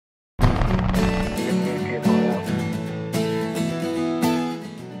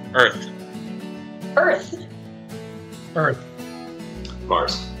Earth. Earth. Earth.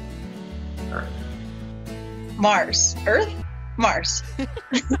 Mars. Earth. Mars. Earth? Mars.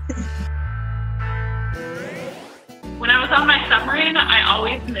 When I was on my submarine, I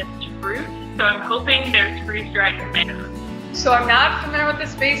always missed fruit, so I'm hoping there's freeze-dried tomatoes. So I'm not familiar with the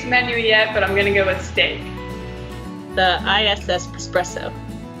space menu yet, but I'm gonna go with steak. The ISS Espresso.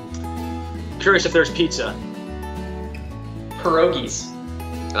 Curious if there's pizza. Pierogies.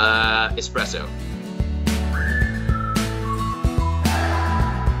 Espresso.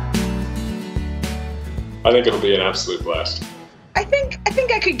 I think it'll be an absolute blast. I think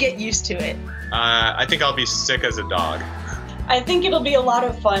I could get used to it. I think I'll be sick as a dog. I think it'll be a lot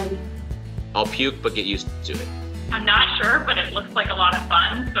of fun. I'll puke, but get used to it. I'm not sure, but it looks like a lot of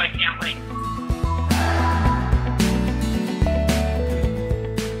fun, so I can't wait.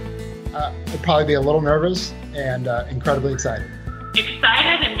 I'd probably be a little nervous and incredibly excited.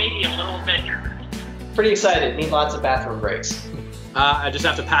 Excited and maybe a little bit nervous. Pretty excited. Need lots of bathroom breaks. I just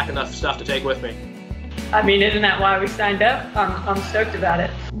have to pack enough stuff to take with me. I mean, isn't that why we signed up? I'm stoked about it.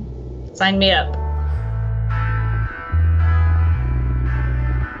 Sign me up.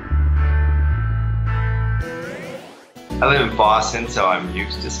 I live in Boston, so I'm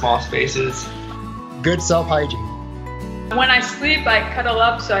used to small spaces. Good self-hygiene. When I sleep, I cuddle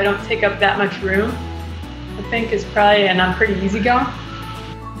up so I don't take up that much room. I think is probably, and I'm pretty easygoing.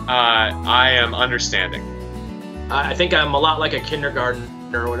 I am understanding. I think I'm a lot like a kindergartner.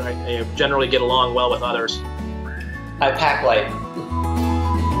 I generally get along well with others. I pack light.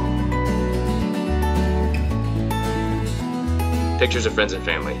 Pictures of friends and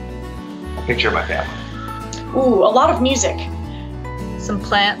family. A picture of my family. Ooh, a lot of music. Some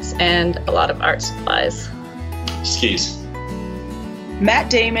plants and a lot of art supplies. Skis. Matt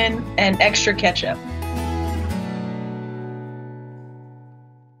Damon and extra ketchup.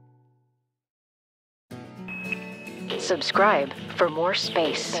 Subscribe for more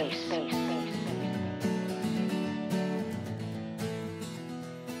space.